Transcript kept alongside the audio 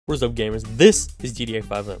What's up, gamers? This is GTA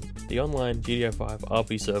 5M, the online GTA 5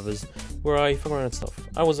 RP servers where I fuck around and stuff.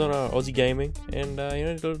 I was on Aussie Gaming and you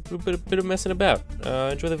know, did a bit of messing about.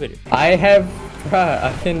 Enjoy the video. I have,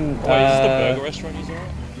 I can. Wait, is this the burger restaurant you're at?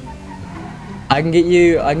 I can get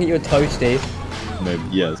you a toasty. Maybe,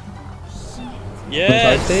 yes.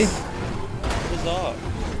 Yes. Toasty? What is up?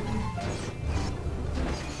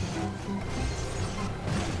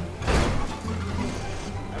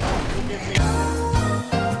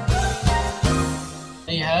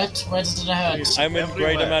 Are you hurt? Where does it hurt? I'm in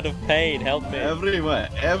great amount of pain. Help me. Everywhere.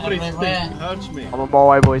 Everything hurts me. I'm on my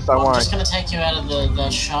way, boys, don't I'm worry. just gonna take you out of the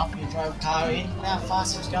shop. You drove car in. How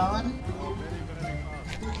fast it was going?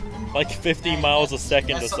 Like 50 miles a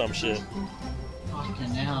second or some shit. Fucking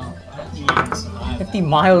hell. I don't think you can survive 50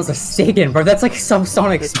 miles a second, bro. That's like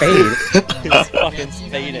subsonic speed. It's fucking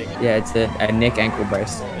speeding. Yeah, it's a neck ankle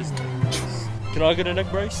brace. Can I get a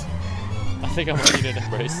neck brace? I think I might need a neck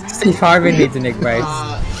brace. Steve Harvey needs a neck brace.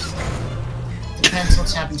 Depends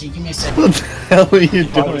what's happened to you. Give me a second. What the hell are you I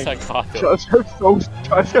doing? wish I caught it. Try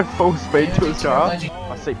to go full speed to his car.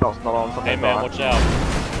 My seatbelt's not on, something Hey man, watch out.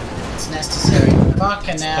 It's necessary.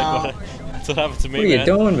 Fucking hell. That's what happened to me, What are you man.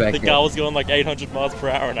 doing back The here? car was going like 800 miles per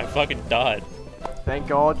hour and I fucking died. Thank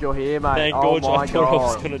God you're here, mate. Thank oh God, my I thought I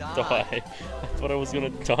was God. gonna die. I thought I was gonna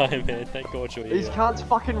die, man. Thank God you're These here. cunts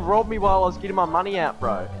fucking robbed me while I was getting my money out,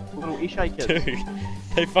 bro. Little ish-shakers. Dude,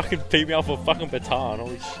 they fucking beat me off a fucking baton.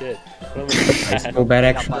 Holy shit. That's so bad,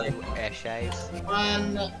 actually.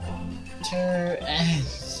 1, 2, and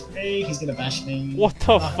 3. He's gonna bash me. What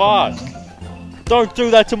the fuck? Don't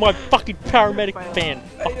do that to my fucking paramedic fan.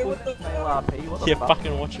 Hey, what the LRP? What the Yeah, fuck?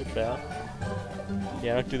 fucking watch it, pal.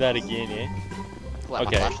 Yeah, don't do that again, yeah?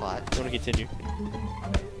 Okay, you wanna continue?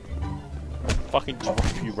 Fucking drop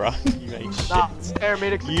you, bro. You ain't shit. Nah,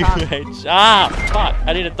 paramedics You can't. ain't sh- Ah! Fuck!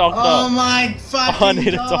 I need a doctor! Oh my fucking I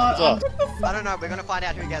need a God. doctor! I don't know, we're gonna find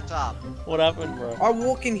out who gets up. What happened, bro? I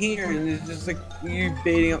walk in here and it's just like you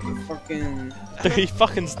beating up the fucking. Dude, he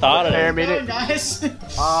fucking started it. Go, Paramedic. guys.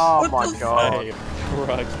 Oh What my the God. Hey,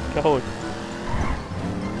 bro, keep going.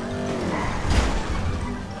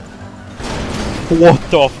 What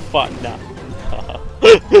the fuck? Nah.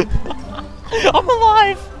 I'm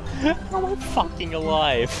alive! I'm fucking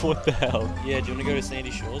alive. What the hell? Yeah, do you wanna go to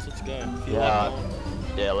Sandy Shores? Let's go.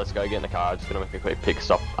 Yeah, let's go get in the car. I'm just gonna make a quick pit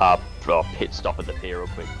stop at the pier real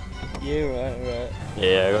quick. Yeah, right.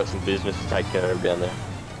 Yeah, I got some business to take care of down there.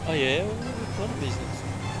 Oh yeah? What business?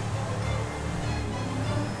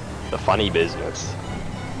 The funny business.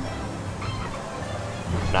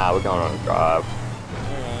 Nah, we're going on a drive.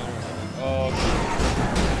 Alright.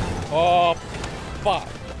 Oh, fuck.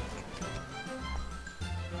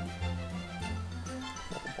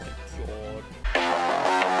 Oh my god.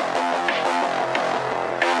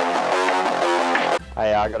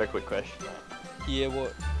 Hey, I got a quick question. Yeah,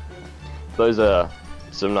 what? Those are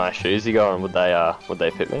some nice shoes you got on. Would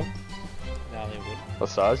they fit me? Nah, they wouldn't. What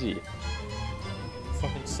size are you?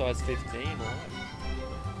 Fucking size 15, right?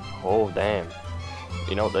 Oh, damn.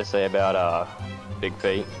 You know what they say about big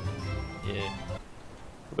feet? Yeah.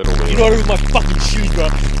 Little weird. You know what I mean? My fucking shoes, bro.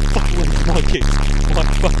 Fucking with my kicks. My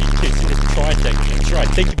fucking kicks. I'm gonna try and take it. Try.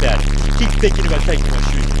 Think about it. Keep thinking about taking my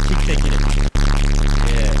shoes. Keep thinking it.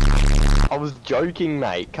 Yeah. I was joking,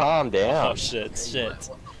 mate. Calm down. Oh shit.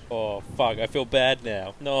 Oh fuck. I feel bad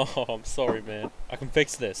now. No, I'm sorry, man. I can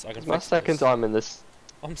fix this. I can It's my fix second this. time in this.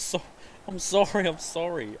 I'm sorry. I'm sorry.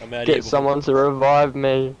 I'm out Get here. someone to revive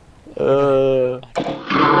me.